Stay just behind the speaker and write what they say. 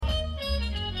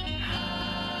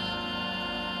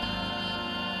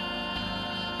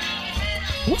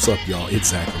What's up, y'all? It's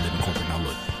Zach from Living Corporate. Now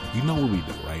look, you know what we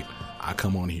do, right? I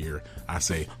come on here, I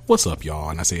say, what's up, y'all?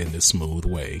 And I say it in this smooth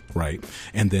way, right?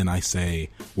 And then I say,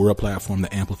 we're a platform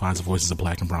that amplifies the voices of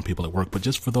black and brown people at work. But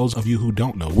just for those of you who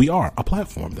don't know, we are a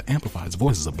platform that amplifies the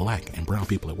voices of black and brown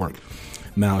people at work.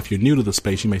 Now, if you're new to the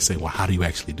space, you may say, well, how do you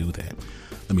actually do that?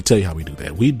 Let me tell you how we do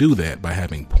that. We do that by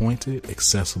having pointed,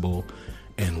 accessible,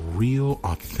 and real,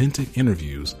 authentic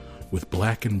interviews with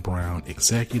black and brown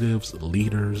executives,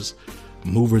 leaders,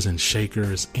 movers and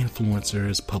shakers,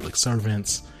 influencers, public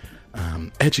servants,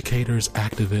 educators,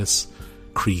 activists,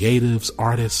 creatives,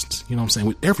 artists, you know what I'm saying,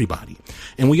 with everybody.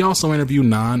 And we also interview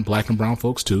non-black and brown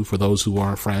folks too, for those who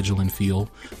are fragile and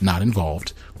feel not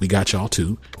involved. We got y'all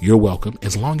too. You're welcome,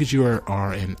 as long as you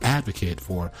are an advocate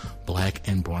for black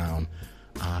and brown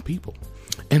people.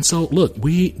 And so, look,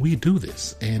 we do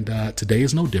this, and today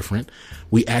is no different.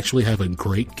 We actually have a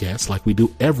great guest, like we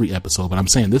do every episode, but I'm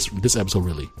saying this episode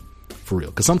really, for real,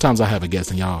 because sometimes I have a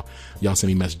guest and y'all send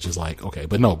me messages like, okay,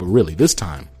 but really this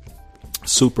time,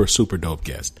 super dope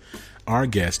guest. Our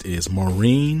guest is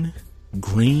Maureen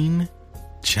Green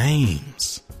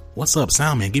James. What's up,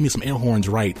 sound man? Give me some air horns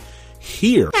right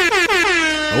here.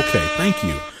 Okay, thank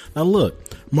you. Now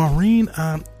look, Maureen,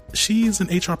 she's an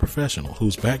HR professional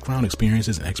whose background,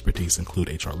 experiences, and expertise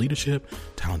include HR leadership,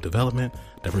 talent development,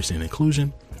 diversity and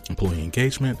inclusion, employee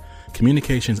engagement,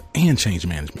 communications, and change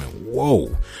management.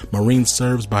 Whoa. Maureen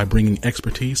serves by bringing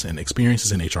expertise and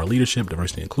experiences in HR leadership,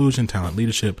 diversity and inclusion, talent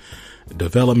leadership,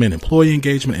 development, employee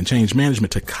engagement, and change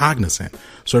management to Cognizant,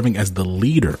 serving as the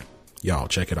leader. Y'all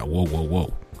check it out.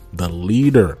 Whoa. The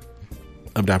leader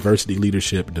of diversity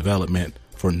leadership development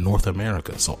for North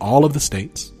America. So all of the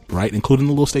states, right, including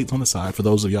the little states on the side, for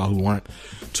those of y'all who aren't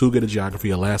too good at geography,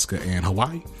 Alaska and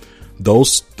Hawaii,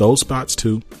 those spots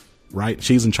too, right?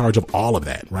 She's in charge of all of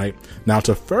that, right? Now,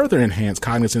 to further enhance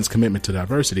Cognizant's commitment to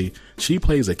diversity, she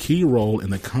plays a key role in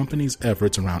the company's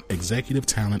efforts around executive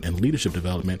talent and leadership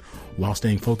development while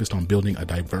staying focused on building a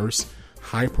diverse,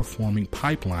 high-performing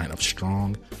pipeline of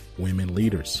strong women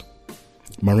leaders.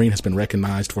 Maureen has been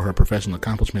recognized for her professional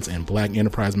accomplishments in Black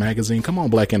Enterprise magazine. Come on,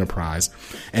 Black Enterprise.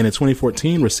 And in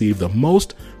 2014 received the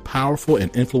Most Powerful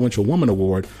and Influential Woman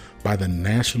Award by the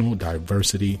National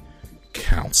Diversity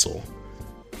Council.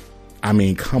 I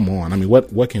mean, come on. I mean,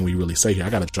 what can we really say here?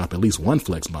 I got to drop at least one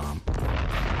flex bomb.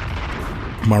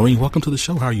 Maureen, welcome to the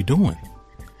show. How are you doing?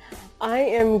 I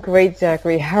am great,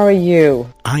 Zachary. How are you?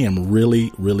 I am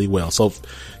really well. So,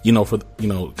 kind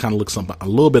of look a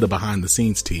little bit of behind the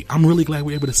scenes tea. I'm really glad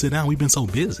we're able to sit down. We've been so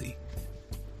busy.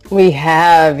 We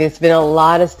have. It's been a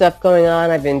lot of stuff going on.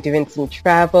 I've been doing some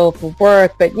travel for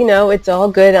work, but it's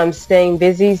all good. I'm staying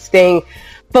busy, staying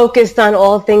focused on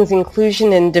all things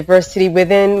inclusion and diversity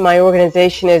within my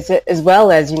organization as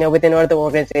well as, within other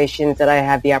organizations that I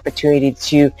have the opportunity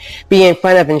to be in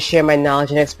front of and share my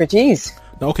knowledge and expertise.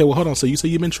 Okay, well, hold on. So you say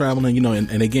you've been traveling,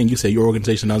 and again, you say your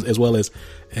organization as well as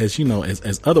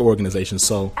other organizations.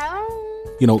 So,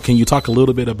 can you talk a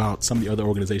little bit about some of the other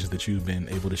organizations that you've been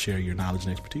able to share your knowledge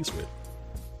and expertise with?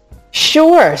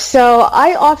 Sure. So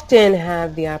I often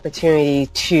have the opportunity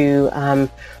to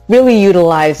really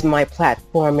utilize my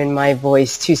platform and my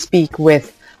voice to speak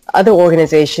with other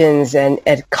organizations and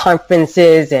at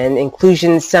conferences and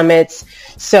inclusion summits.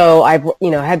 So I've,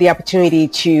 had the opportunity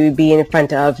to be in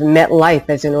front of MetLife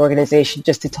as an organization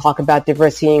just to talk about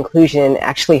diversity and inclusion, and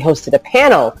actually hosted a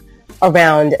panel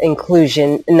around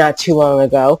inclusion not too long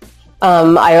ago.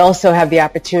 I also have the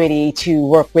opportunity to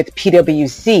work with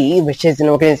PwC, which is an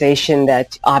organization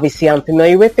that obviously I'm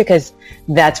familiar with because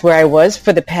that's where I was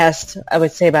for the past, I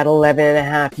would say, about 11 and a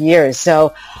half years.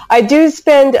 So I do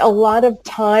spend a lot of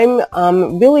time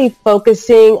really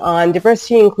focusing on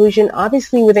diversity and inclusion,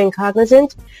 obviously within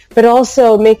Cognizant, but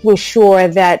also making sure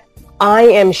that I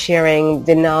am sharing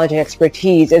the knowledge and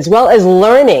expertise as well as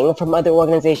learning from other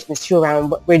organizations too around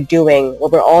what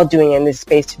we're all doing in this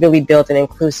space to really build an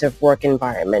inclusive work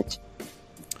environment.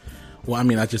 Well, I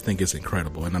mean, I just think it's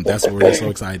incredible. And that's why we're so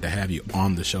excited to have you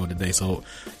on the show today. So,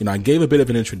 I gave a bit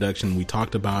of an introduction. We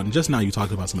talked about, and just now you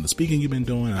talked about some of the speaking you've been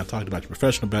doing. And I talked about your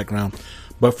professional background.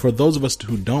 But for those of us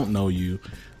who don't know you,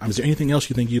 is there anything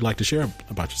else you think you'd like to share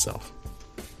about yourself?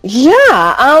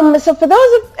 Yeah. So for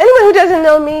anyone who doesn't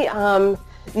know me,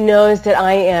 knows that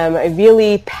I am a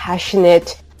really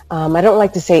passionate, I don't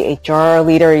like to say HR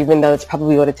leader, even though it's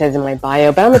probably what it says in my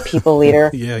bio, but I'm a people leader.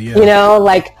 Yeah.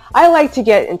 I like to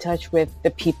get in touch with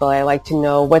the people. I like to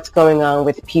know what's going on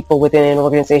with people within an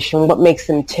organization, what makes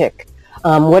them tick,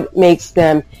 what makes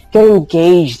them get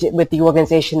engaged with the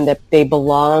organization that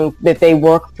they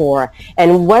work for,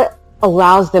 and what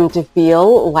allows them to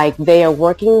feel like they are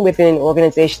working within an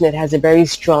organization that has a very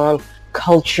strong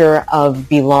culture of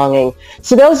belonging.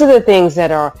 So those are the things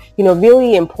that are,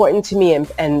 really important to me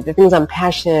and the things I'm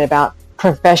passionate about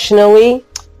professionally.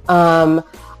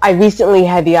 I recently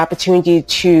had the opportunity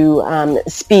to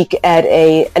speak at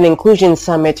an inclusion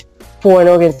summit for an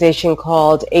organization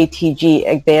called ATG,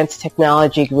 Advanced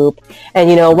Technology Group. And,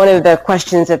 one of the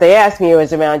questions that they asked me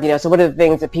was around, so what are the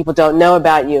things that people don't know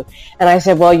about you? And I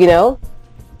said, well,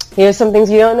 here's some things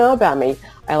you don't know about me.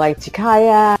 I like to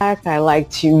kayak, I like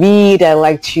to read, I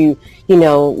like to,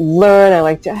 learn, I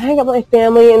like to hang out with my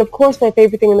family, and of course my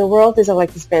favorite thing in the world is I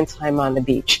like to spend time on the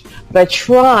beach. But I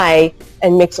try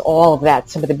and mix all of that,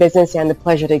 some of the business and the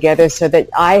pleasure together, so that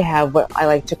I have what I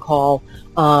like to call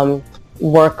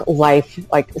work-life,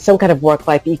 like some kind of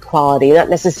work-life equality, not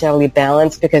necessarily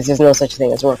balance, because there's no such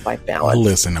thing as work-life balance.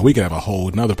 Listen, we could have a whole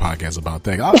another podcast about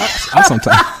that. I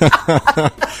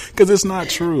sometimes, because it's not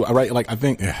true, right? Like, I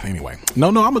think, anyway. No,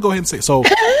 I'm gonna go ahead and say so.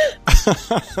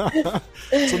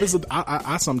 So this is,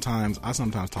 I sometimes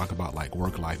talk about like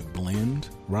work-life blend,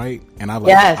 right? And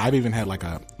I've even had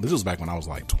this was back when I was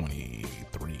like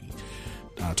 23,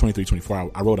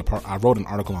 24. I wrote an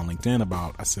article on LinkedIn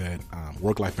about, I said,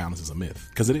 work-life balance is a myth,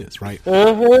 because it is, right?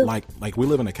 Mm-hmm. Like we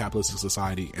live in a capitalistic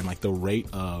society, and like the rate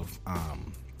of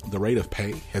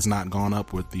pay has not gone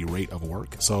up with the rate of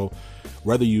work. So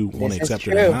whether you want to accept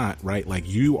it or not, right? Like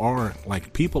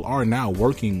people are now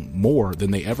working more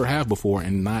than they ever have before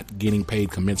and not getting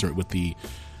paid commensurate with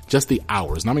just the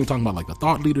hours. Not even talking about like the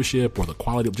thought leadership or the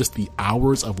quality of just the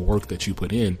hours of work that you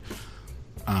put in.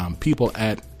 People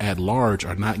at large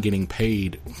are not getting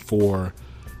paid for,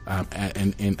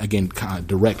 and again, kind of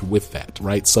direct with that,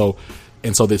 right? So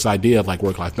this idea of like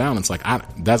work-life balance, like I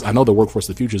know the workforce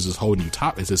of the future is this whole new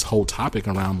topic, is this whole topic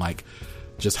around like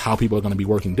just how people are going to be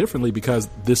working differently, because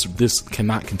this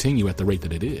cannot continue at the rate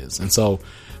that it is. And so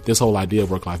this whole idea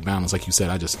of work-life balance, like you said,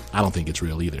 I don't think it's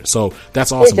real either. So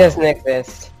that's awesome. It doesn't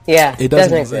exist. Yeah, it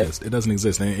doesn't exist. It doesn't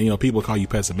exist. And people call you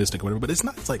pessimistic or whatever, but it's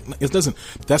not. It's like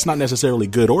that's not necessarily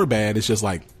good or bad. It's just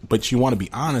like, but you want to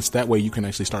be honest. That way you can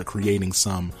actually start creating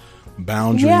some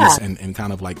boundaries and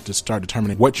kind of like just start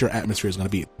determining what your atmosphere is going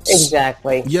to be.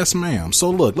 Exactly. Yes, ma'am.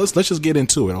 So look, let's just get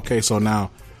into it. Okay. So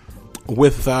now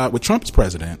with Trump as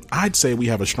president, I'd say we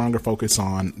have a stronger focus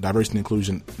on diversity and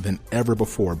inclusion than ever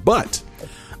before, but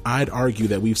I'd argue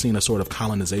that we've seen a sort of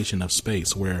colonization of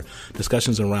space where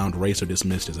discussions around race are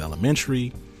dismissed as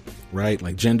elementary, right?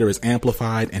 Like gender is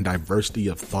amplified and diversity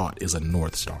of thought is a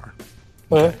North Star.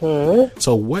 Okay. Mm-hmm.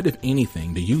 So what, if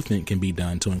anything, do you think can be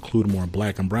done to include more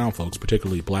black and brown folks,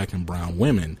 particularly black and brown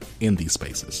women, in these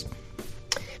spaces?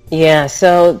 Yeah,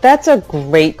 so that's a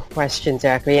great question,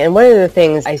 Zachary. And one of the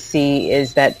things I see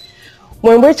is that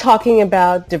when we're talking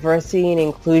about diversity and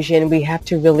inclusion, we have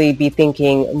to really be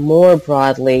thinking more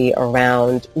broadly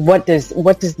around what does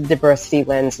the diversity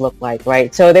lens look like,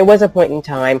 right? So there was a point in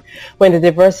time when the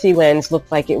diversity lens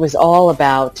looked like it was all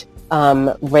about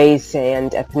race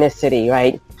and ethnicity,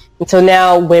 right? And so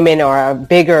now women are a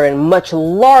bigger and much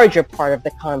larger part of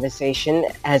the conversation,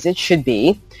 as it should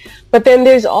be. But then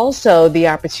there's also the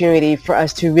opportunity for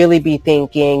us to really be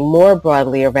thinking more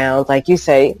broadly around, like you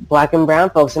say, black and brown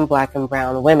folks and black and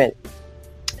brown women.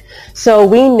 So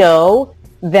we know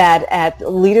that at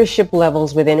leadership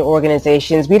levels within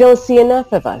organizations, we don't see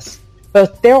enough of us.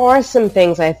 But there are some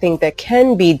things I think that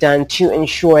can be done to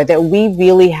ensure that we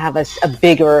really have a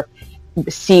bigger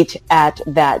seat at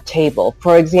that table.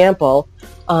 For example,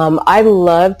 I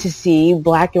love to see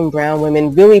black and brown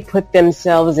women really put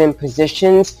themselves in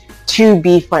positions to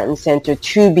be front and center,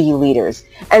 to be leaders.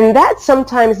 And that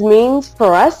sometimes means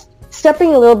for us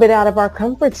stepping a little bit out of our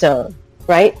comfort zone,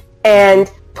 right?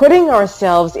 And putting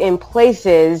ourselves in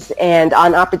places and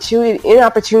in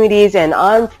opportunities and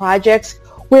on projects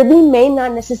where we may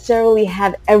not necessarily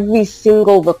have every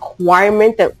single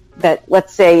requirement that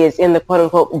let's say is in the quote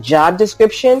unquote job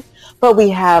description, but we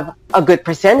have a good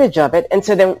percentage of it. And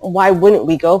so then why wouldn't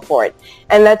we go for it?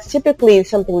 And that's typically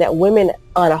something that women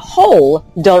on a whole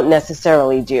don't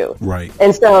necessarily do. Right.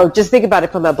 And so just think about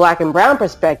it from a black and brown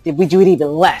perspective, we do it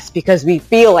even less because we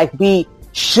feel like we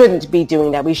shouldn't be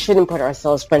doing that. We shouldn't put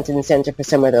ourselves front and center for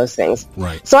some of those things.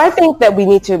 Right. So I think that we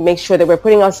need to make sure that we're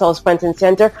putting ourselves front and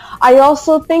center. I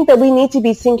also think that we need to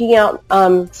be seeking out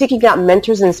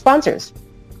mentors and sponsors.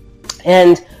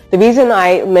 And the reason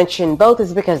I mention both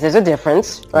is because there's a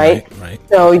difference, right? Right.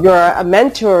 So a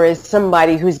mentor is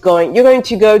somebody you're going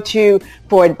to go to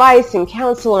for advice and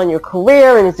counsel on your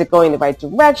career, and is it going the right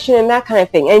direction and that kind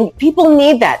of thing. And people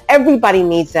need that. Everybody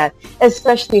needs that,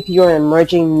 especially if you're an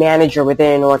emerging manager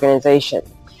within an organization.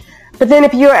 But then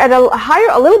if you're at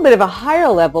a little bit of a higher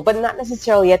level, but not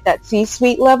necessarily at that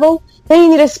C-suite level, then you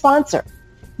need a sponsor.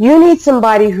 you need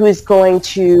somebody who is going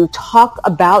to talk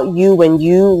about you when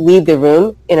you leave the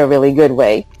room in a really good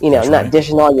way, That's not right.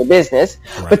 dishing all your business,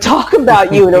 Right. but talk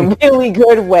about you in a really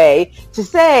good way to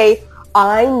say,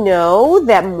 I know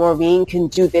that Maureen can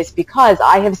do this because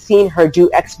I have seen her do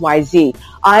X, Y, Z.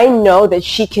 I know that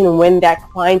she can win that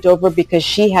client over because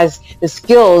she has the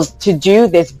skills to do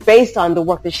this based on the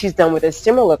work that she's done with a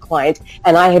similar client,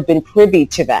 and I have been privy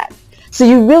to that. So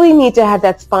you really need to have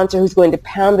that sponsor who's going to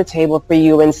pound the table for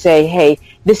you and say, hey,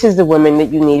 this is the woman that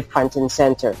you need front and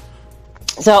center.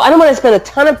 So I don't want to spend a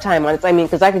ton of time on it,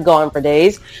 because I could go on for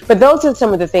days, but those are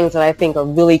some of the things that I think are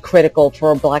really critical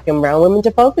for Black and brown women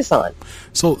to focus on.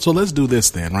 So let's do this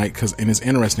then, right? And it's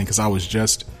interesting because I was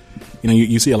just,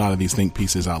 you see a lot of these think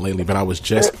pieces out lately, but I was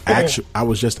just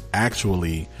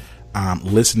actually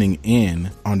listening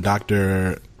in on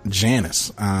Dr.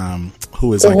 Janice,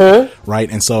 who is like,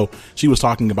 right? And so she was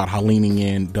talking about how leaning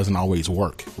in doesn't always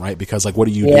work, right? Because what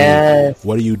do you do?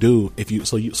 What do you do if you,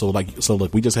 so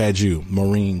look, we just had you,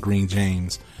 Maureen Green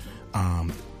James,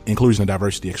 inclusion and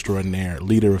diversity extraordinaire,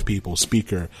 leader of people,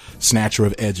 speaker, snatcher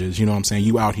of edges. You know what I'm saying?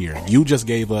 You out here, you just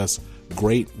gave us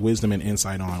great wisdom and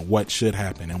insight on what should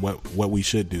happen and what we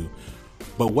should do.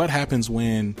 But what happens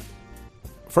when,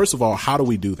 first of all, how do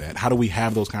we do that? How do we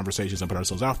have those conversations and put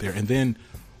ourselves out there? And then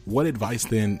what advice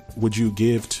then would you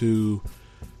give to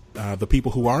the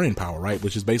people who are in power, right?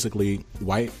 Which is basically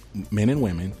white men and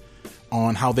women,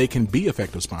 on how they can be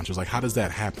effective sponsors. Like, how does that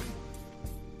happen?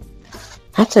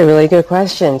 That's a really good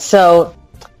question. So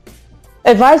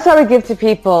advice I would give to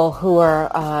people who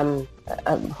are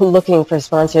who looking for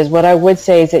sponsors, what I would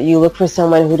say is that you look for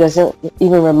someone who doesn't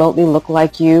even remotely look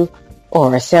like you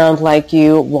or sound like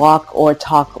you, walk or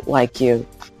talk like you.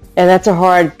 And that's a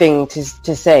hard thing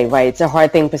to say, right? It's a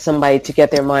hard thing for somebody to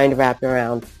get their mind wrapped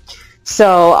around.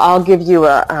 So I'll give you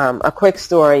a quick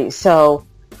story. So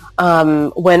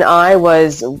when I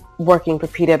was working for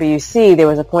PwC, there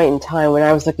was a point in time when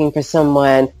I was looking for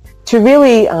someone to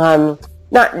really, I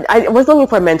was looking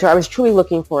for a mentor. I was truly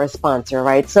looking for a sponsor,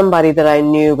 right? Somebody that I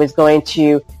knew was going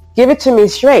to give it to me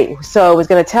straight. So it was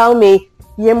going to tell me,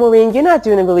 yeah, Maureen, you're not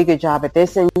doing a really good job at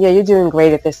this, and yeah, you're doing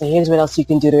great at this, and here's what else you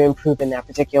can do to improve in that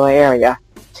particular area.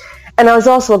 And I was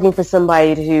also looking for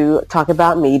somebody to talk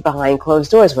about me behind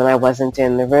closed doors when I wasn't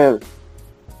in the room.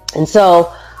 And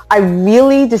so I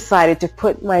really decided to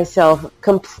put myself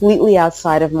completely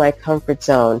outside of my comfort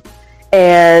zone.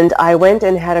 And I went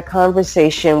and had a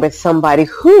conversation with somebody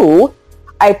who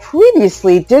I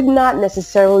previously did not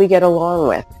necessarily get along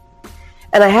with.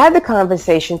 And I had the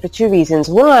conversation for two reasons.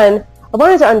 One, I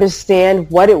wanted to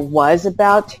understand what it was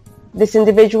about this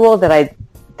individual that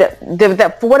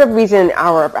for whatever reason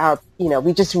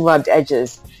we just rubbed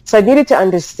edges. So I needed to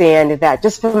understand that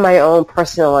just from my own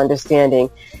personal understanding.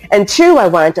 And two, I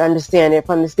wanted to understand it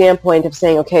from the standpoint of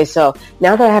saying, okay, so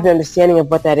now that I have an understanding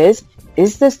of what that is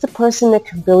this the person that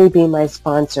can really be my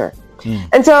sponsor?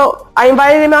 And so I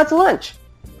invited him out to lunch.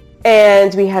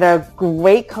 And we had a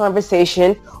great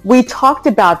conversation. We talked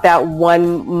about that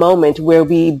one moment where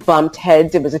we bumped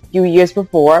heads. It was a few years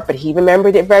before, but he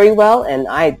remembered it very well, and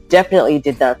I definitely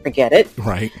did not forget it.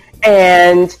 Right.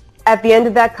 And at the end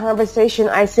of that conversation,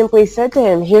 I simply said to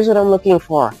him, here's what I'm looking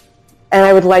for. And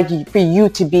I would like for you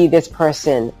to be this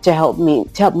person to help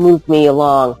move me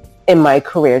along in my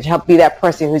career, to help be that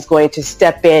person who's going to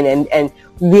step in and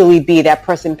really be that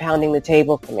person pounding the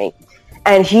table for me.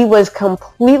 And he was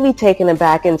completely taken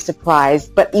aback and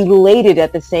surprised, but elated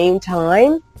at the same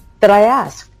time that I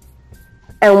asked.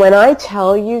 And when I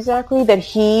tell you, Zachary, that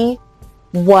he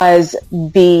was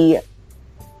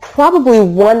probably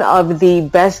one of the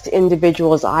best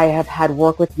individuals I have had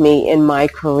work with me in my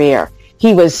career.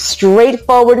 He was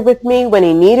straightforward with me when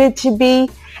he needed to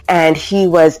be, and he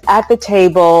was at the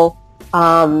table,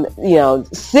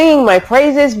 singing my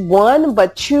praises, one,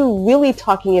 but two, really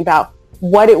talking about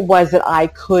what it was that I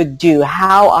could do,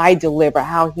 how I deliver,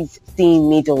 how he's seen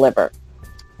me deliver.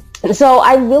 And so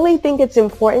I really think it's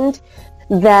important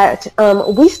that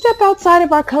we step outside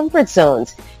of our comfort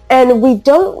zones and we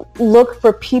don't look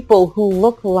for people who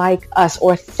look like us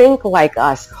or think like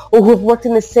us or who have worked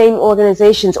in the same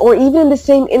organizations or even in the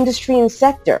same industry and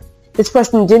sector. This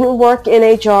person didn't work in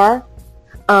HR,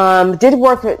 did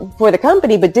work for the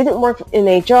company, but didn't work in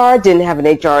HR, didn't have an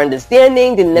HR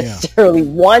understanding, didn't necessarily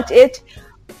want it.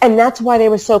 And that's why they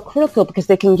were so critical, because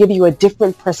they can give you a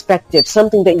different perspective,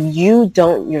 something that you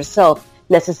don't yourself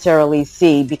necessarily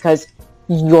see because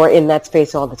you're in that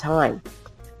space all the time.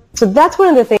 So that's one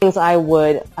of the things I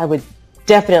would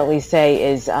definitely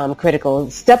say is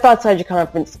critical. Step outside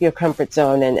your comfort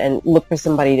zone and look for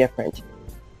somebody different.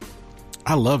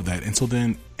 I love that. And so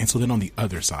then, And so then on the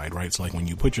other side, right? So like when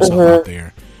you put yourself out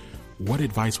there, what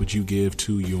advice would you give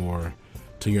to your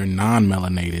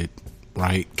non-melanated,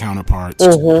 right, counterparts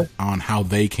on how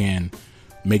they can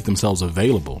make themselves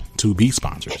available to be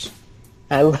sponsors?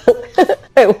 I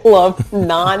love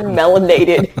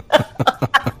non-melanated.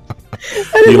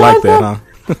 You like that, huh?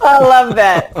 I love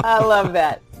that. I love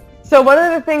that. So one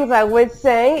of the things I would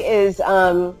say is,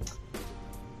 I'm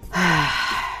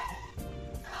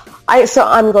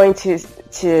going to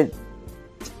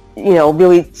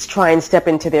really try and step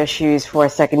into their shoes for a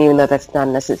second, even though that's not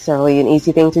necessarily an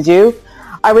easy thing to do.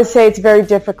 I would say it's very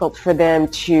difficult for them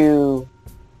to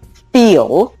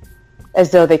feel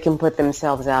as though they can put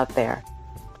themselves out there.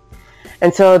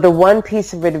 And so the one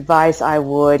piece of advice I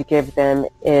would give them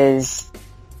is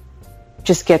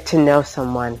just get to know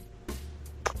someone.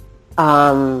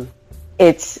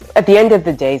 It's at the end of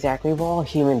the day, Zachary, we're all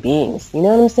human beings. You know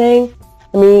what I'm saying?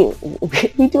 I mean,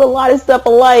 we do a lot of stuff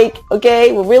alike,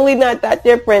 okay? We're really not that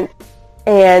different.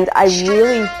 And I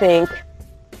really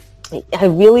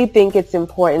think it's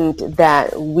important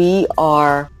that we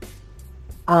are,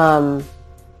 that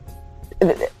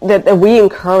we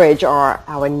encourage our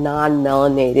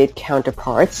non-melanated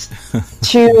counterparts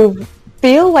to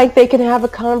feel like they can have a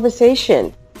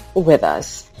conversation with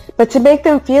us. But to make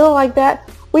them feel like that,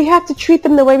 we have to treat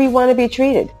them the way we want to be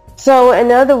treated. So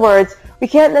in other words, we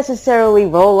can't necessarily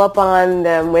roll up on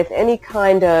them with any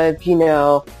kind of,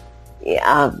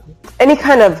 any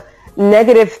kind of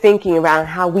negative thinking around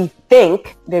how we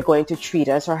think they're going to treat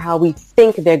us or how we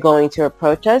think they're going to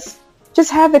approach us.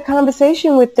 Just have the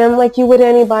conversation with them like you would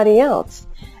anybody else.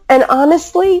 And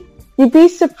honestly, you'd be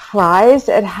surprised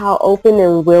at how open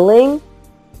and willing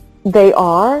they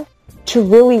are to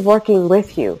really working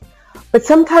with you. But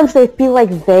sometimes they feel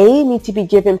like they need to be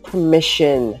given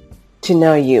permission to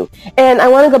know you. And I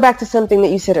want to go back to something that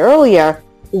you said earlier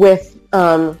with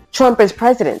Trump as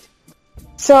president.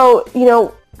 So,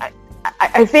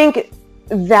 I think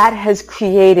that has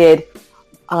created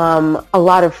a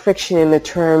lot of friction in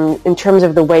terms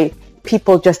of the way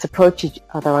people just approach each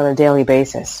other on a daily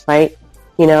basis, right?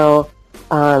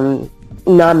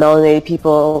 Non-melanated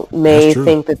people may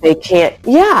think that they can't.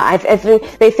 Yeah, I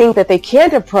think they think that they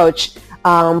can't approach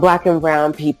black and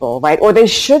brown people, right? Or they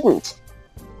shouldn't.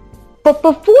 But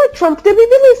before Trump, did we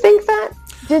really think that?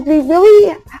 Did we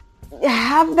really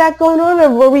have that going on, or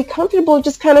were we comfortable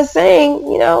just kind of saying,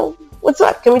 what's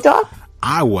up? Can we talk?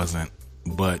 I wasn't,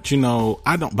 but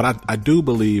I don't. But I do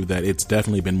believe that it's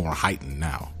definitely been more heightened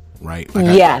now, right?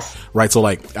 Yes. Right. So,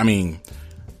 I think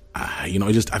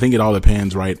it all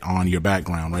depends, right, on your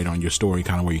background, right, on your story,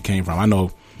 kind of where you came from. I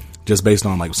know, just based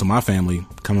on so my family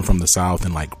coming from the South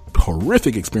and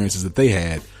horrific experiences that they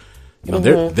had.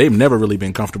 They've never really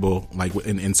been comfortable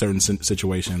in certain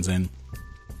situations, and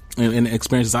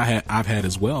experiences I've had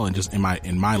as well, and just in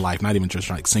my life, not even just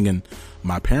singing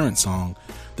my parents' song.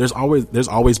 There's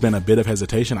always been a bit of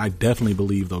hesitation. I definitely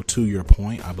believe, though, to your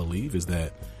point, I believe is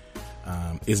that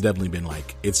it's definitely been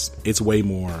it's way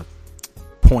more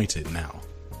pointed now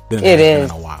than it has been in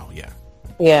a while.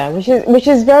 Yeah, which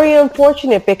is very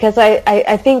unfortunate, because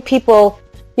I think people,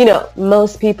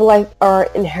 most people are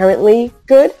inherently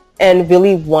good and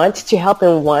really want to help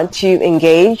and want to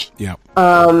engage. Yeah.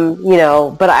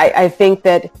 But I think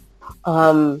that,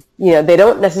 they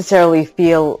don't necessarily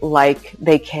feel like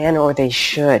they can or they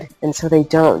should. And so they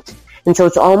don't. And so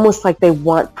it's almost like they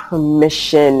want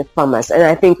permission from us. And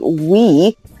I think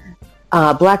we,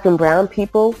 black and brown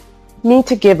people, need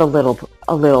to give a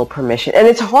little permission. And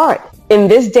it's hard. In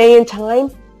this day and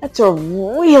time, that's a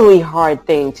really hard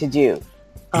thing to do.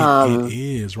 It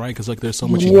is, right? Because there's so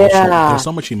much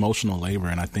emotional labor,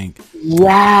 and I think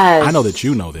I know that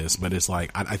you know this, but it's I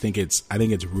think it's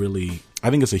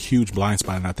a huge blind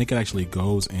spot, and I think it actually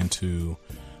goes into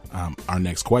our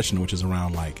next question, which is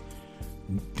around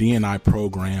D&I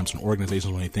programs and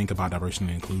organizations. When they think about diversity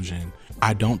and inclusion,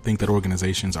 I don't think that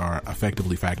organizations are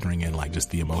effectively factoring in just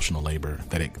the emotional labor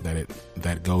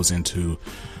that goes into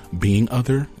being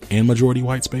other in majority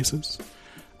white spaces.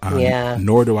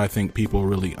 Nor do I think people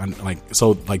really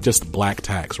just black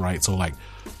tax, right? So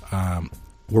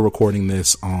we're recording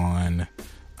this on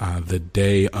the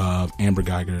day of Amber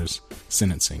Geiger's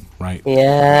sentencing, right?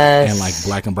 Yes. And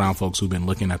black and brown folks who've been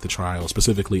looking at the trial,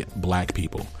 specifically black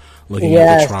people looking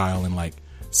at the trial and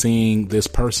seeing this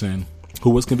person who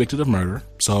was convicted of murder.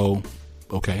 So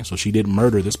she did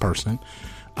murder this person,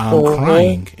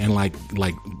 crying and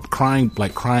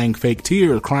crying fake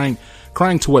tears,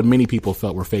 crying to what many people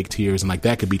felt were fake tears, and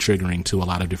that could be triggering to a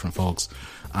lot of different folks.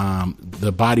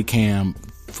 The body cam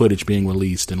footage being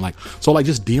released, and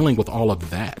just dealing with all of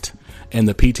that and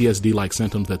the PTSD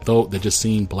symptoms that just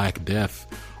seeing Black death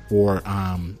or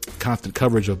constant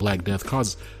coverage of Black death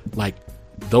causes, like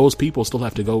those people still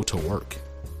have to go to work,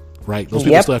 right? Those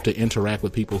people still have to interact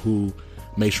with people who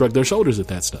may shrug their shoulders at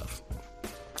that stuff.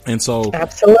 And so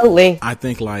absolutely, I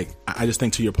think I just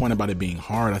think to your point about it being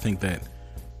hard, I think that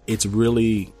it's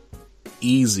really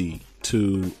easy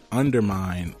to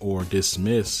undermine or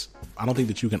dismiss. I don't think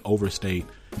that you can overstate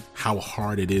how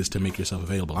hard it is to make yourself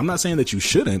available. I'm not saying that you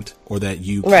shouldn't or that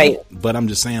you can't, but I'm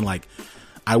just saying, like,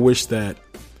 I wish that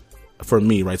for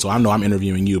me, right? So I know I'm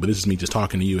interviewing you, but this is me just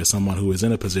talking to you as someone who is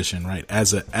in a position, right?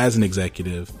 As an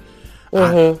executive,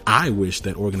 I wish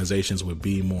that organizations would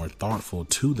be more thoughtful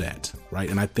to that, right?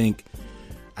 And I think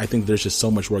there's just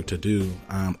so much work to do.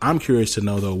 I'm curious to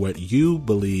know though what you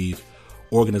believe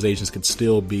organizations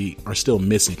are still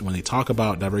missing when they talk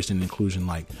about diversity and inclusion,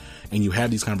 like, and you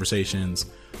have these conversations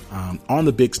on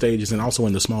the big stages and also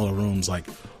in the smaller rooms. Like,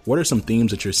 what are some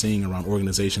themes that you're seeing around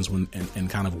organizations and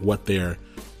kind of what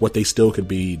they still could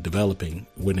be developing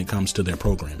when it comes to their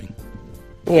programming?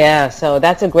 Yeah, so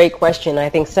that's a great question. I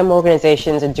think some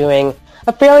organizations are doing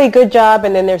a fairly good job,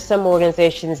 and then there's some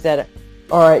organizations that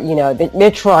are,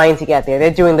 they're trying to get there.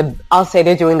 They're doing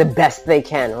the best they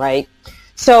can, right?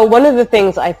 So one of the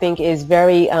things I think is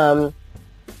very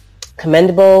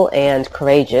commendable and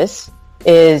courageous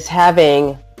is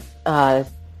having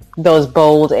those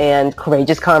bold and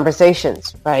courageous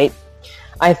conversations, right?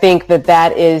 I think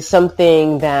that is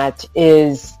something that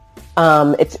is,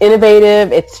 it's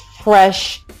innovative, it's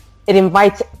fresh, it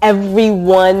invites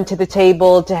everyone to the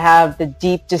table to have the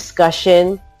deep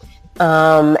discussion.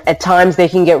 At times they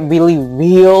can get really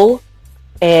real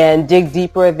and dig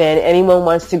deeper than anyone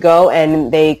wants to go,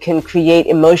 and they can create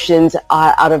emotions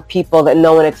out of people that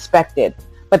no one expected.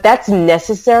 But that's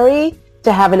necessary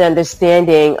to have an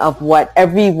understanding of what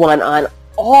everyone on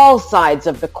all sides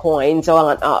of the coin, so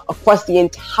across the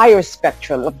entire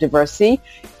spectrum of diversity,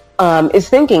 is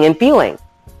thinking and feeling.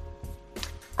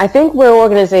 I think where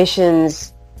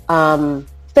organizations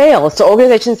fail, so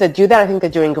organizations that do that, I think they're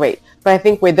doing great. But I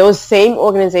think where those same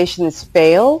organizations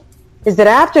fail is that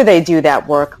after they do that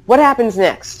work, what happens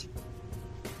next?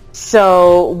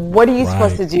 So what are you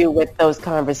supposed to do with those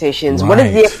conversations? What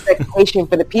is the expectation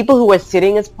for the people who are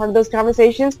sitting as part of those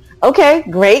conversations? Okay,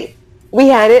 great. We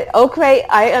had it. Okay,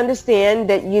 I understand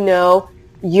that, you're,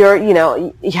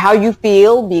 how you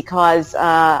feel because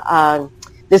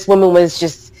this woman was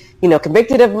just,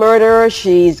 convicted of murder.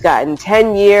 She's gotten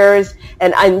 10 years.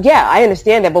 And I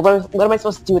understand that, but what am I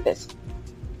supposed to do with this?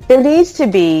 There needs to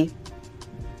be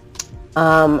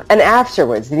and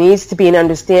afterwards, there needs to be an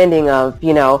understanding of,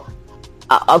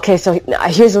 okay, so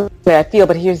here's the way I feel,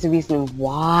 but here's the reason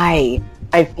why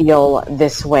I feel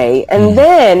this way. And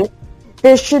then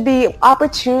there should be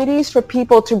opportunities for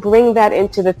people to bring that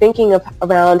into the thinking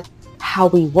around how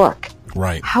we work,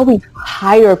 right? How we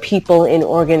hire people in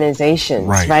organizations,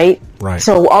 right? Right.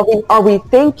 So are we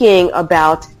thinking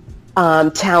about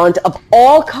talent of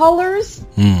all colors?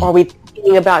 Or are we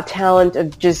thinking about talent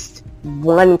of just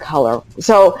one color?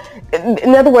 So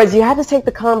in other words, you have to take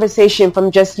the conversation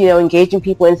from just, engaging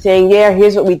people and saying, yeah,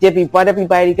 here's what we did. We brought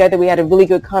everybody together. We had a really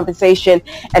good conversation.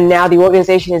 And now the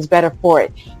organization is better for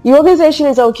it. The organization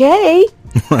is okay,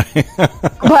 but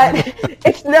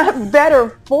it's not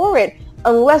better for it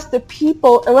unless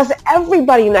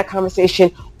everybody in that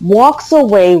conversation walks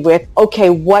away with,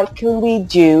 okay, what can we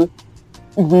do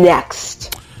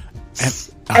next?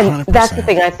 And that's the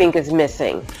thing I think is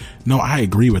missing. No, I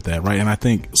agree with that, right? And I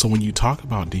think, so when you talk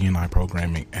about D&I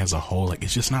programming as a whole, like,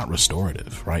 it's just not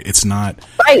restorative, right? It's not,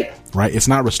 right? It's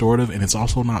not restorative, and it's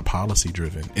also not policy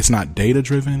driven. It's not data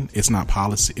driven. It's not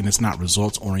policy, and it's not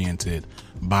results oriented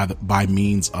by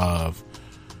means of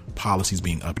policies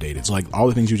being updated. So, like, all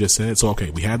the things you just said. So, okay,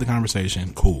 we had the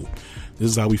conversation. Cool. This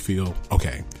is how we feel.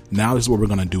 Okay, now this is what we're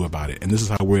going to do about it. And this is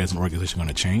how we're as an organization going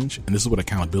to change. And this is what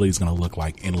accountability is going to look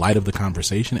like in light of the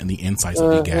conversation and the insights that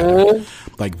we gather.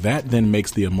 Like, that then makes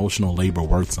the emotional labor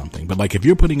worth something. But, like, if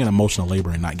you're putting in emotional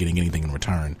labor and not getting anything in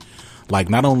return, like,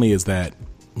 not only is that,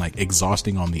 like,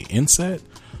 exhausting on the inset,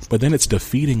 but then it's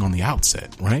defeating on the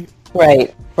outset, right?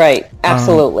 Right.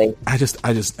 Absolutely. I just,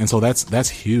 and so that's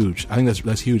huge. I think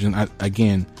that's huge. And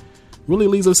again, really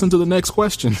leads us into the next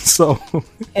question. So,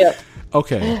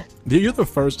 okay, you're the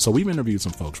first. So we've interviewed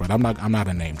some folks, right? I'm not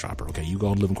a name dropper. Okay, you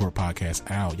go to Living Court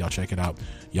Podcast out. Y'all check it out.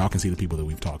 Y'all can see the people that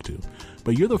we've talked to.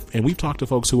 But and we've talked to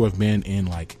folks who have been in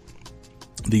like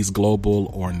these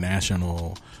global or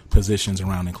national positions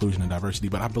around inclusion and diversity.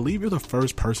 But I believe you're the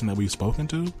first person that we've spoken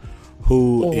to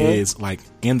who is like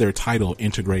in their title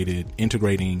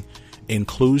integrating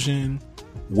inclusion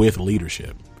with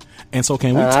leadership. And so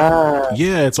can we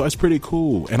so it's pretty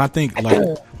cool. And I think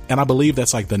like And I believe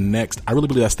that's like I really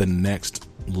believe that's the next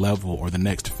level or the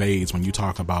next phase when you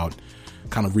talk about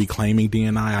kind of reclaiming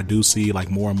D&I. I do see like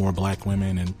more and more black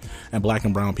women and black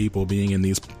and brown people being in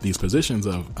these positions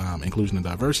of inclusion and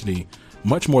diversity,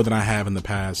 much more than I have in the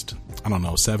past, I don't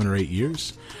know, 7 or 8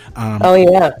 years. Oh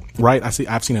yeah. Right.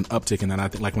 I've seen an uptick in that. I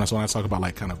think like when I talk about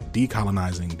like kind of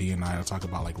decolonizing D&I, I talk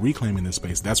about like reclaiming this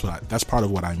space. That's part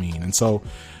of what I mean. And so,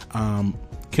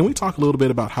 can we talk a little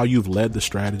bit about how you've led the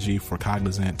strategy for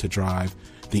Cognizant to drive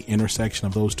the intersection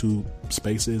of those two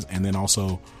spaces, and then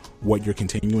also what you're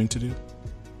continuing to do?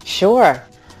 Sure.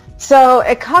 So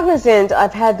at Cognizant,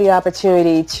 I've had the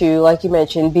opportunity to, like you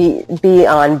mentioned, be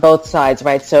on both sides,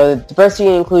 right? So diversity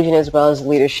and inclusion as well as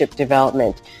leadership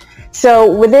development. So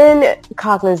within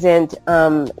Cognizant,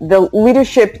 the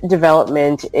leadership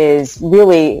development is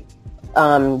really,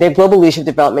 their global leadership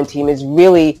development team is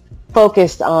really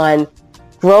focused on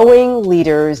growing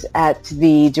leaders at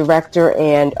the director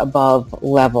and above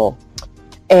level.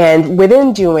 And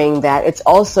within doing that, it's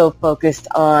also focused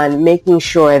on making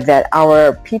sure that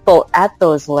our people at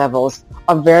those levels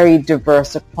are very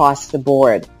diverse across the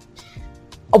board.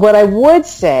 What I would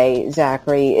say,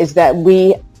 Zachary, is that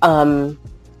we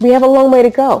have a long way to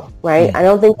go, right? I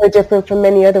don't think we're different from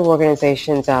many other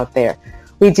organizations out there.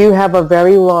 We do have a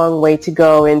very long way to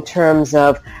go in terms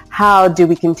of how do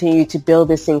we continue to build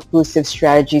this inclusive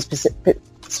strategy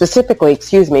specifically,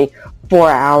 for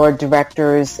our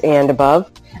directors and above.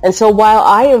 And so while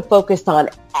I am focused on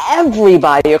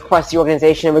everybody across the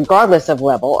organization, regardless of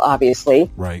level, obviously,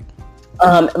 right,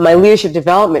 my leadership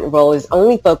development role is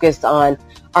only focused on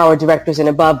our directors and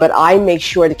above, but I make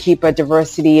sure to keep a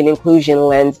diversity and inclusion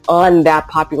lens on that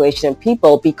population of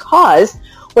people, because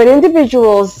when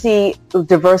individuals see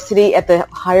diversity at the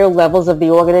higher levels of the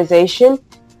organization,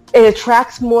 it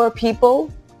attracts more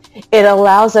people. It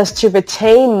allows us to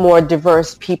retain more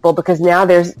diverse people because now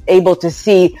they're able to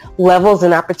see levels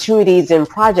and opportunities and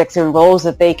projects and roles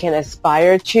that they can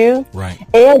aspire to. Right.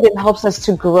 And it helps us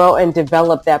to grow and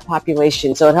develop that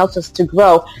population. So it helps us to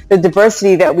grow the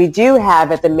diversity that we do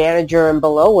have at the manager and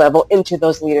below level into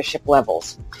those leadership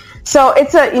levels. So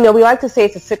it's we like to say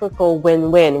it's a cyclical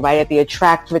win-win, right, at the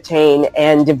attract, retain,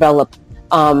 and develop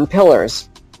pillars.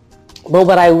 But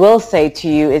what I will say to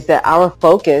you is that our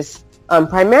focus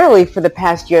primarily for the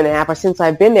past year and a half or since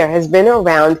I've been there has been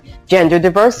around gender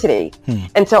diversity.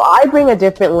 And so I bring a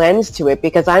different lens to it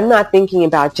because I'm not thinking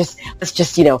about let's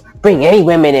just bring any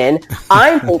women in.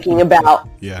 I'm thinking about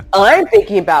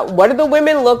what do the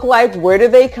women look like? Where do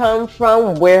they come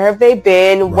from? Where have they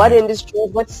been? Right. What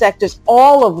industries, what sectors,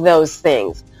 all of those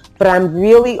things. But I'm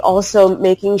really also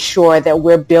making sure that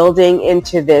we're building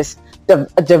into this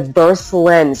a diverse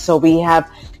lens. So we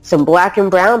have some black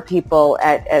and brown people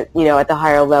at the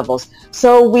higher levels.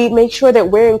 So we make sure that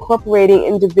we're incorporating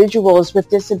individuals with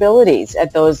disabilities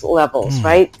at those levels,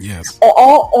 right? Yes.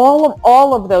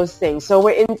 All of those things. So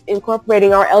we're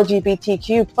incorporating our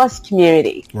LGBTQ plus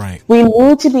community. Right. We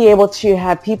need to be able to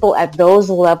have people at those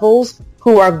levels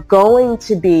who are going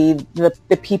to be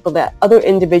the people that other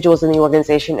individuals in the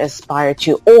organization aspire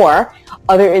to, or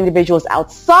other individuals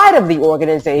outside of the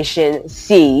organization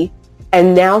see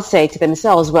and now say to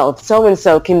themselves, well, if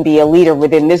so-and-so can be a leader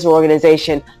within this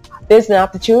organization, there's an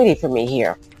opportunity for me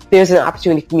here. There's an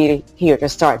opportunity for me here to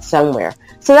start somewhere.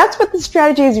 So that's what the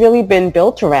strategy has really been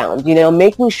built around,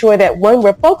 making sure that, one,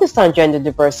 we're focused on gender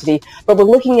diversity, but we're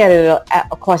looking at it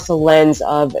across the lens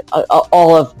of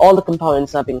all the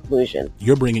components of inclusion.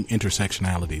 You're bringing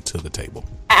intersectionality to the table.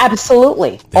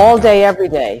 Absolutely. All day, every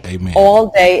day. Amen.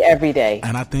 All day, every day.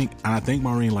 And I think,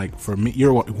 Maureen, like for me,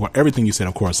 everything you said,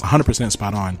 of course, 100%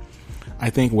 spot on.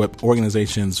 I think what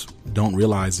organizations don't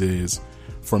realize is,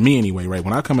 for me anyway, right?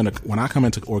 When I come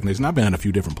into organizations, I've been in a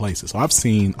few different places, so I've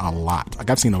seen a lot. Like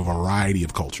I've seen a variety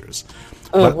of cultures.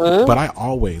 But I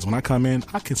always, when I come in,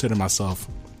 I consider myself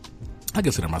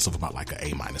about like an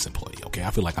A- employee. Okay, I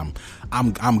feel like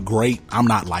I'm great. I'm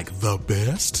not like the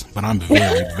best, but I'm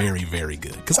very, very, very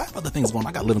good. Because I have other things going on.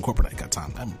 I got to live in corporate. I got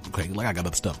time. I got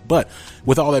other stuff. But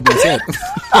with all that being said,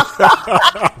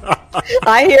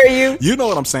 I hear you. You know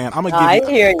what I'm saying? I'm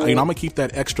gonna keep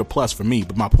that extra plus for me.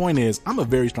 But my point is, I'm a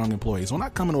very strong employee. So when I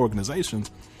come into organizations,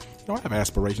 I have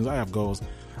aspirations. I have goals.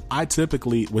 I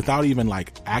typically, without even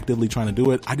like actively trying to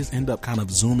do it, I just end up kind of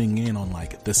zooming in on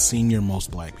like the senior most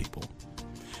black people.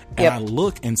 And I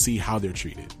look and see how they're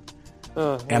treated.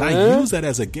 And I use that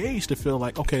as a gauge to feel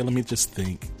like, okay, let me just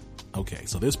think, okay,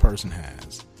 so this person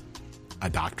has a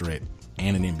doctorate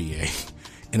and an MBA,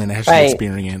 international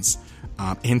experience,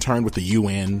 interned with the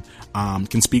UN,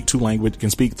 can speak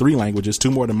three languages,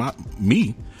 two more than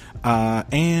me,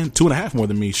 and 2.5 more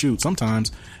than me,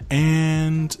 sometimes,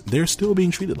 and they're still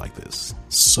being treated like this.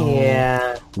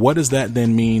 So what does that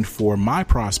then mean for my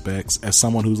prospects as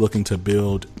someone who's looking to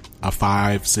build a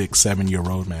 5, 6, 7 year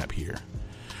roadmap here?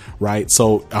 Right.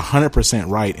 So 100%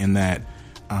 right in that,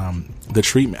 the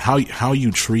treatment, how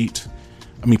you treat,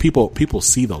 I mean, people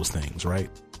see those things, right?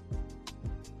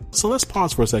 So let's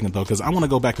pause for a second though, because I want to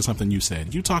go back to something you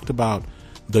said. You talked about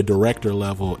the director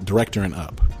and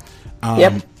up.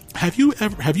 Yep. Have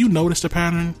you noticed a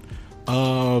pattern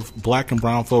of Black and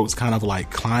brown folks kind of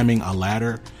like climbing a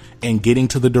ladder and getting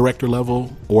to the director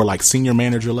level or like senior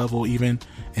manager level even,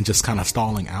 and just kind of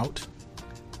stalling out?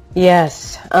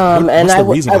 Yes. What's the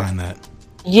reason behind that?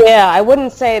 Yeah, I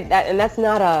wouldn't say that, and that's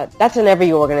an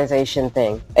every organization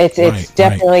thing. It's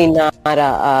definitely not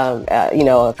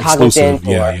a cognizant.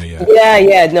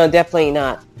 No, definitely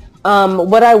not.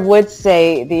 What I would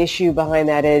say the issue behind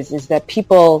that is that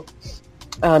people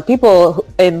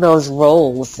in those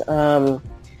roles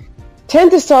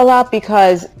tend to stall out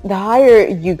because the higher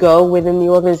you go within the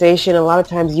organization, a lot of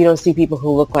times you don't see people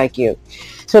who look like you.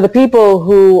 So the people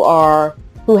who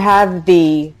have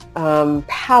the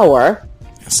power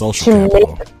social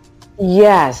capital.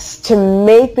 To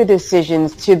make the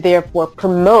decisions to therefore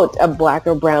promote a Black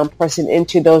or brown person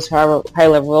into those high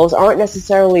level roles aren't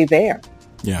necessarily there.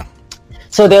 Yeah.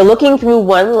 So they're looking through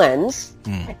one lens,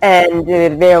 and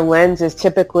their lens is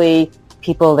typically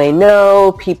people they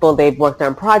know, people they've worked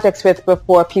on projects with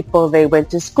before, people they went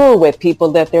to school with,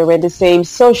 people that they're in the same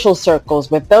social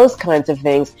circles with, those kinds of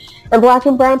things. And Black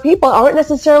and brown people aren't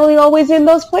necessarily always in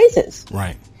those places.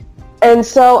 Right. And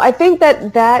so I think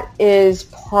that is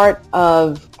part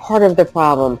of the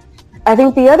problem. I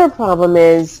think the other problem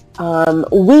is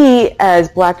we as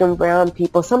Black and brown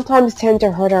people sometimes tend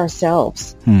to hurt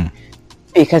ourselves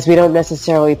because we don't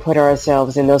necessarily put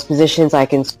ourselves in those positions. I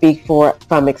can speak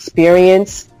from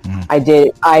experience. I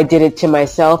did it to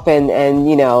myself and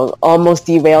almost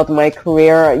derailed my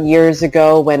career years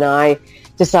ago when I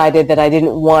decided that I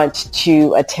didn't want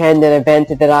to attend an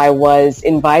event that I was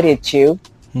invited to.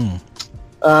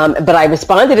 But I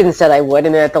responded and said I would,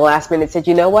 and then at the last minute said,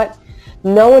 you know what?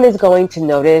 No one is going to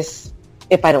notice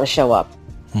if I don't show up.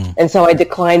 And so I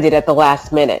declined it at the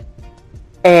last minute.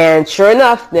 And sure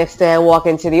enough, next day I walk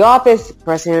into the office, the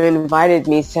person who invited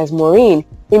me says, Maureen,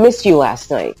 we missed you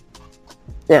last night.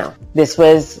 Now, this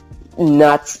was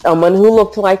not someone who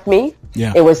looked like me.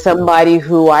 Yeah. It was somebody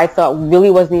who I thought really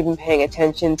wasn't even paying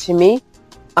attention to me.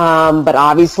 But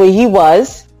obviously he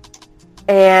was.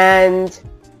 And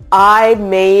I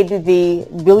made the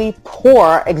really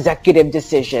poor executive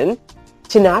decision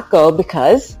to not go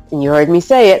because, and you heard me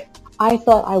say it, I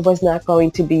thought I was not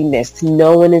going to be missed.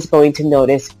 No one is going to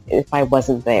notice if I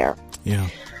wasn't there. Yeah.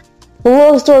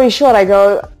 Long story short, I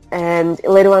go and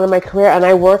later on in my career, and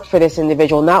I worked for this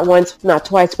individual, not once, not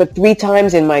twice, but 3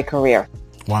 times in my career.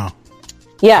 Wow.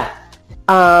 Yeah.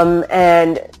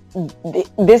 And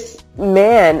this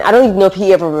man, I don't even know if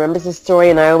he ever remembers this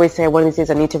story, and I always say one of these days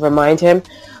I need to remind him.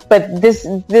 But this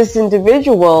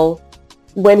individual,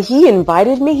 when he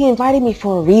invited me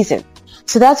for a reason.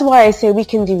 So that's why I say we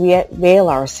can derail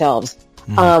ourselves.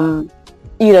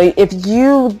 If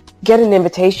you get an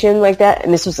invitation like that,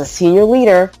 and this was a senior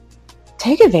leader,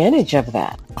 take advantage of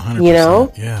that.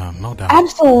 100%. Yeah, no doubt.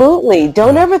 Absolutely.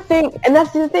 Don't ever think, and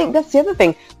that's the other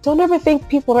thing. Don't ever think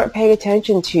people aren't paying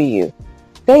attention to you.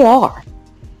 They are.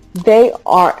 They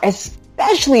are,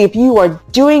 especially if you are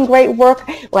doing great work.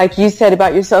 Like you said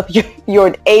about yourself, you're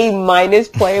an A-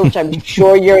 player, which I'm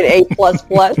sure you're an A++.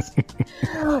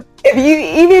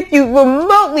 If you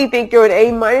remotely think you're an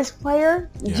A- player,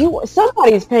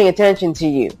 somebody's paying attention to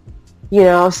you.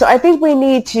 So I think we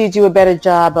need to do a better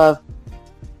job of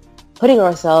putting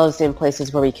ourselves in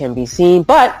places where we can be seen.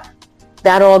 But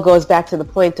that all goes back to the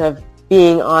point of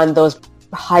being on those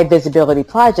high visibility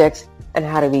projects. And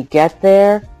how do we get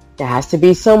there? There has to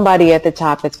be somebody at the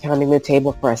top that's pounding the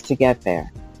table for us to get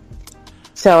there.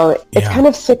 So it's kind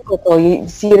of cyclical. You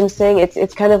see what I'm saying?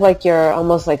 It's kind of like you're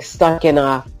almost like stuck in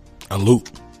a loop.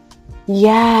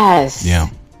 Yes. Yeah.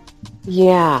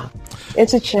 Yeah.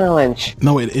 It's a challenge.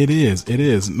 No, it is. It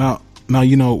is. Now,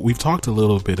 we've talked a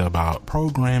little bit about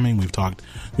programming. We kind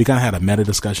of had a meta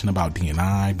discussion about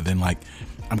D&I, but then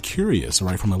I'm curious,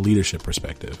 right, from a leadership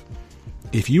perspective,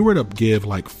 if you were to give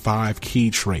 5 key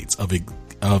traits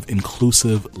of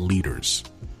inclusive leaders,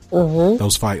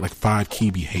 those 5 key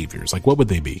behaviors, what would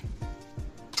they be?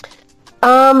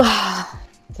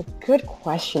 It's a good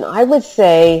question. I would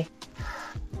say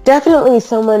definitely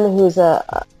someone who's an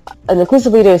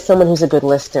inclusive leader is someone who's a good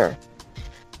listener.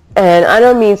 And I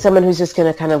don't mean someone who's just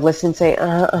going to kind of listen, say,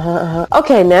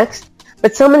 okay, next.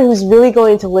 But someone who's really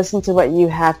going to listen to what you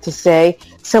have to say,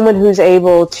 someone who's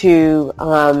able to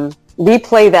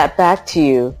replay that back to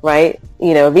you, right?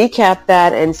 Recap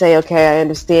that and say, okay, I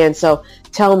understand. So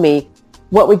tell me,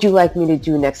 what would you like me to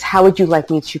do next? How would you like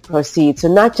me to proceed? So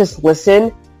not just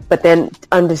listen, but then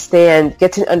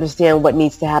get to understand what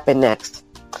needs to happen next.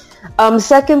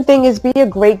 Second thing is be a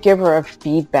great giver of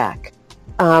feedback.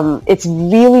 It's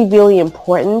really, really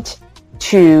important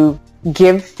to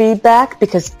give feedback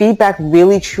because feedback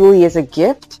really, truly is a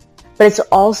gift, but it's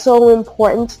also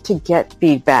important to get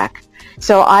feedback.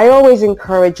 So I always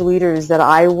encourage leaders that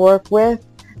I work with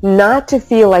not to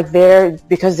feel like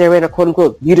because they're in a quote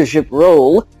unquote leadership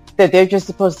role, that they're just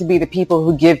supposed to be the people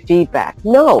who give feedback.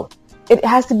 No, it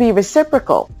has to be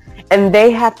reciprocal. And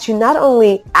they have to not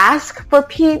only ask for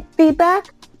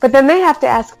feedback, but then they have to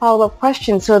ask follow-up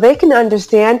questions so they can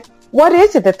understand what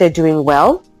is it that they're doing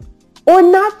well or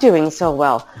not doing so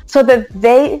well, so that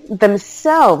they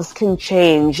themselves can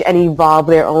change and evolve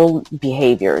their own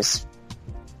behaviors.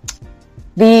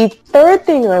 The third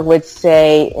thing I would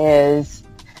say is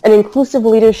an inclusive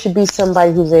leader should be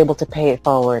somebody who's able to pay it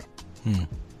forward.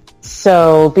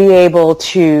 So be able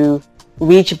to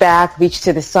reach back, reach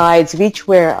to the sides, reach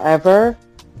wherever,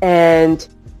 and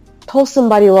pull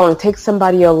somebody along, take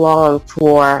somebody along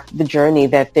for the journey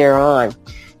that they're on.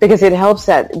 Because it helps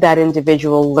that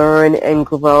individual learn and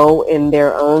grow in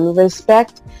their own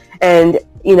respect. And,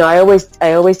 I always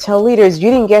tell leaders, you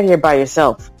didn't get here by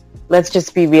yourself. Let's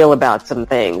just be real about some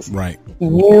things. Right.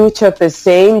 You took the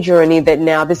same journey that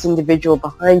now this individual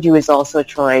behind you is also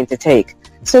trying to take.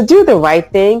 So do the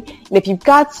right thing. And if you've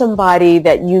got somebody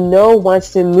that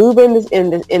wants to move in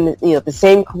the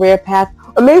same career path,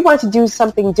 or may want to do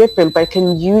something different, but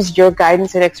can use your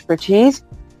guidance and expertise,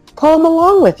 pull them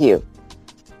along with you.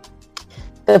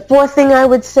 The fourth thing I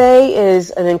would say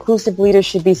is an inclusive leader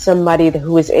should be somebody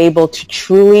who is able to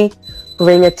truly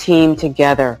bring a team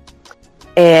together.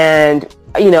 And,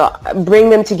 bring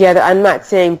them together. I'm not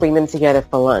saying bring them together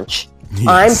for lunch.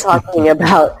 Yes. I'm talking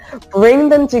about bring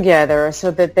them together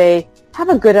so that they have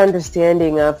a good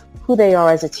understanding of who they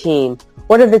are as a team.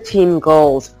 What are the team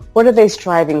goals? What are they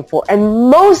striving for? And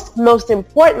most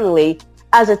importantly,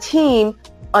 as a team,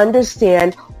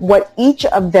 understand what each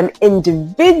of them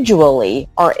individually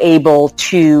are able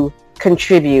to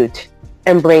contribute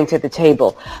and bring to the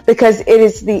table. Because it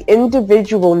is the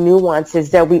individual nuances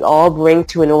that we all bring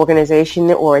to an organization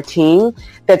or a team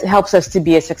that helps us to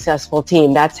be a successful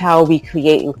team. That's how we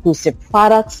create inclusive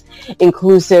products,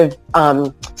 inclusive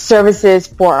services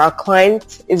for our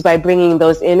clients, is by bringing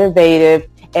those innovative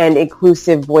and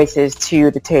inclusive voices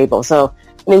to the table. So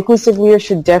an inclusive leader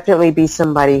should definitely be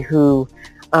somebody who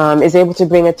is able to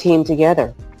bring a team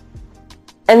together.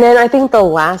 And then I think the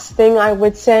last thing I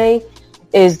would say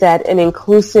is that an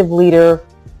inclusive leader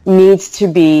needs to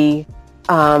be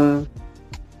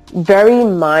very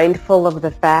mindful of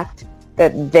the fact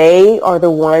that they are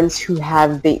the ones who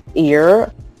have the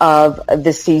ear of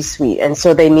the C-suite. And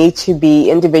so they need to be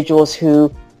individuals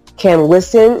who can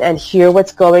listen and hear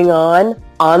what's going on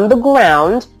the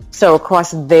ground, so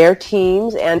across their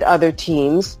teams and other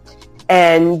teams,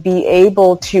 and be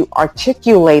able to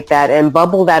articulate that and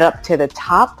bubble that up to the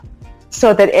top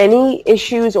so that any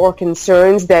issues or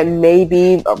concerns that may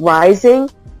be rising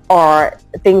are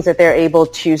things that they're able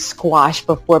to squash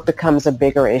before it becomes a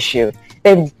bigger issue.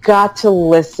 They've got to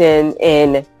listen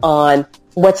in on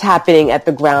what's happening at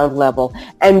the ground level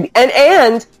and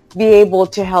be able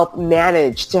to help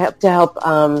manage, to help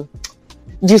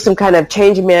do some kind of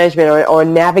change management or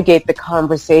navigate the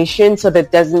conversation so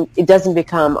that it doesn't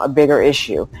become a bigger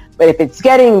issue. But if it's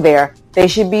getting there, they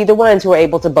should be the ones who are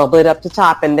able to bubble it up to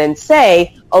top and then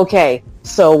say, okay,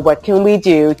 so what can we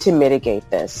do to mitigate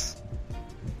this?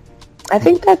 I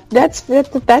think that's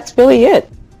really it.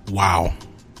 Wow.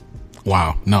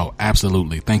 No,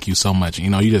 absolutely. Thank you so much.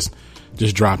 You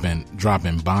just dropping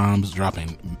bombs,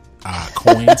 dropping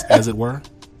coins, as it were.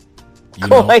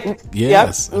 Coins.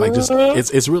 Yes. Yep. Like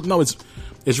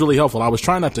it's really helpful. I was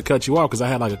trying not to cut you off because I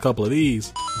had like a couple of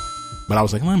these, but I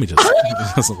was like, let me just wait.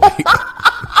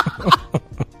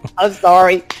 I'm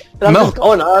sorry. I'm just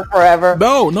going on forever.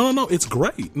 No. It's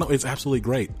great. No, it's absolutely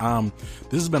great.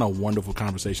 This has been a wonderful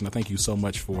conversation. I thank you so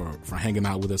much for hanging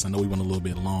out with us. I know we went a little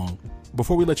bit long.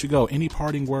 Before we let you go, any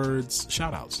parting words,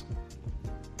 shout outs?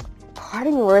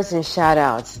 Parting words and shout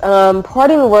outs.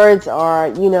 Parting words are,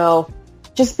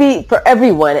 just be, for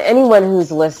anyone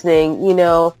who's listening,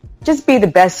 just be the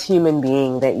best human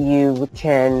being that you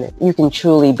can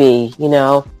truly be,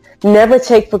 Never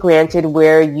take for granted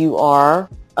where you are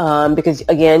because,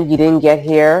 again, you didn't get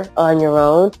here on your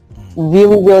own.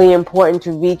 Really, really important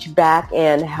to reach back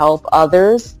and help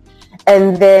others.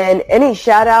 And then any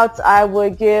shout outs I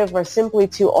would give are simply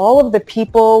to all of the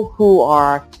people who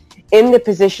are in the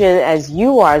position as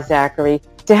you are, Zachary,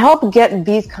 to help get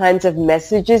these kinds of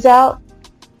messages out.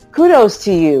 Kudos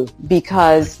to you,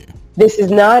 because this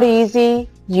is not easy.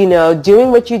 You know,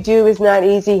 doing what you do is not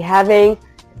easy. Having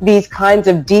these kinds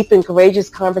of deep and courageous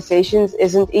conversations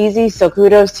isn't easy. So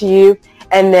kudos to you.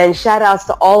 And then shout outs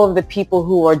to all of the people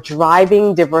who are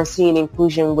driving diversity and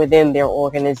inclusion within their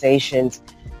organizations,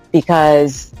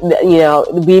 because, you know,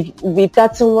 we've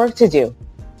got some work to do.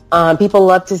 People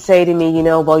love to say to me,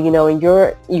 well, in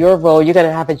your role, you're going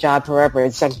to have a job forever.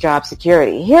 It's like job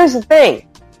security. Here's the thing.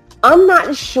 I'm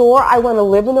not sure I want to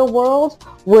live in a world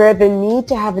where the need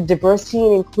to have a diversity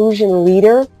and inclusion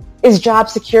leader is job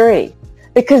security,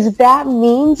 because that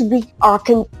means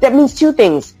that means two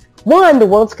things. One, the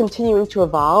world's continuing to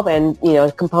evolve and,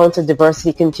 components of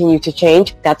diversity continue to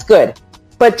change. That's good.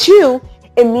 But two,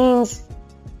 it means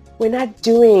we're not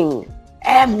doing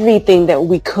everything that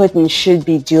we could and should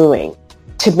be doing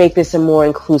to make this a more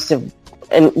inclusive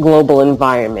and global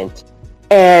environment.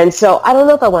 And so I don't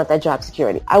know if I want that job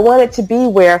security. I want it to be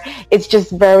where it's just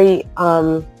very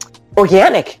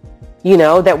organic,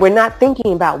 that we're not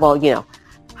thinking about,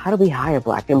 how do we hire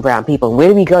Black and brown people? Where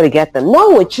do we go to get them?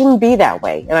 No, it shouldn't be that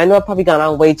way. And I know I've probably gone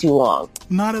on way too long.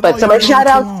 Not at all. But so my shout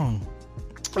outs.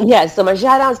 Yes, so my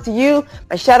shout outs to you,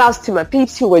 my shout outs to my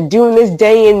peeps who are doing this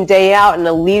day in, day out, and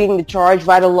are leading the charge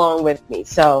right along with me.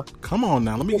 So come on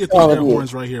now, let me get these air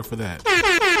horns right here for that.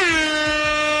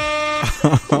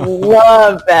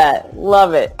 Love that.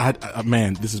 Love it.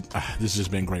 Man, this has just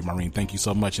been great, Maureen. Thank you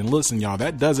so much. And listen, y'all,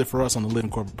 that does it for us on the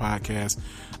Living Corporate Podcast.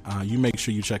 You make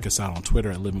sure you check us out on Twitter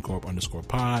at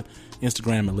livingcorp_pod,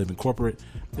 Instagram at Living Corporate.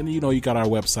 Then, you got our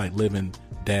website,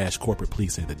 living-corporate,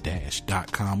 please say the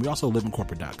dash.com. We also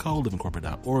livingcorporate.co,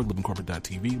 livingcorporate.org,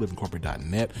 livingcorporate.tv,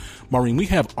 livingcorporate.net. Maureen, we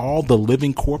have all the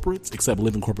Living Corporates except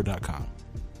livingcorporate.com.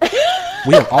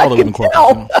 We have all the Living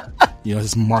Corporates.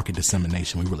 It's market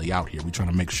dissemination. We really out here. We're trying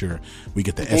to make sure we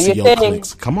get the SEO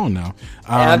clicks. Come on now.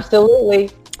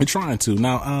 Absolutely. We're trying to.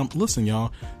 Now, listen,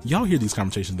 y'all hear these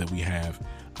conversations that we have.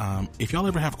 If y'all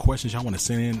ever have questions y'all want to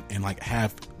send in and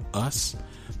have us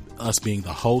being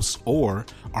the host or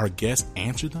our guests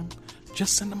answer them,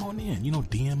 just send them on in.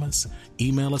 DM us,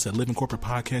 email us at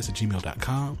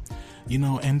livingcorporatepodcast@gmail.com.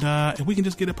 And we can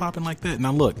just get it popping like that.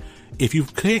 Now, look, if you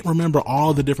can't remember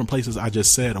all the different places I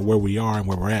just said or where we are and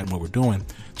where we're at and what we're doing,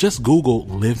 just Google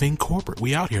Living Corporate.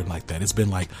 We out here like that. It's been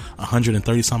like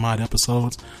 130 some odd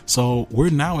episodes. So we're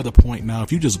now at the point now,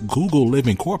 if you just Google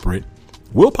Living Corporate,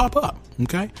 we'll pop up.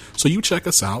 Okay. So you check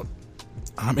us out.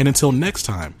 And until next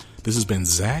time, this has been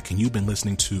Zach, and you've been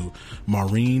listening to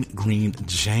Maureen Green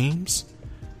James,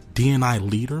 D&I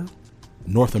leader,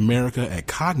 North America at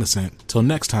Cognizant. Till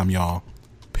next time, y'all.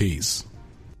 Peace.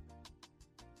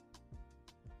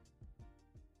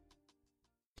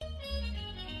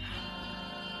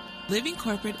 Living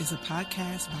Corporate is a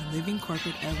podcast by Living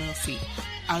Corporate LLC.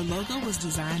 Our logo was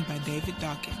designed by David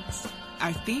Dawkins.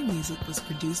 Our theme music was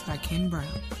produced by Ken Brown.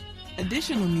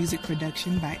 Additional music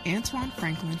production by Antoine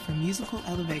Franklin for Musical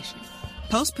Elevation.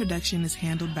 Post-production is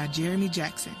handled by Jeremy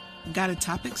Jackson. Got a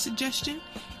topic suggestion?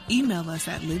 Email us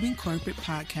at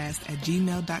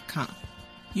livingcorporatepodcast@gmail.com.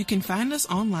 You can find us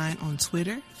online on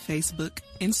Twitter, Facebook,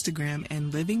 Instagram,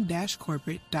 and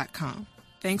living-corporate.com.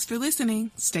 Thanks for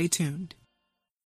listening. Stay tuned.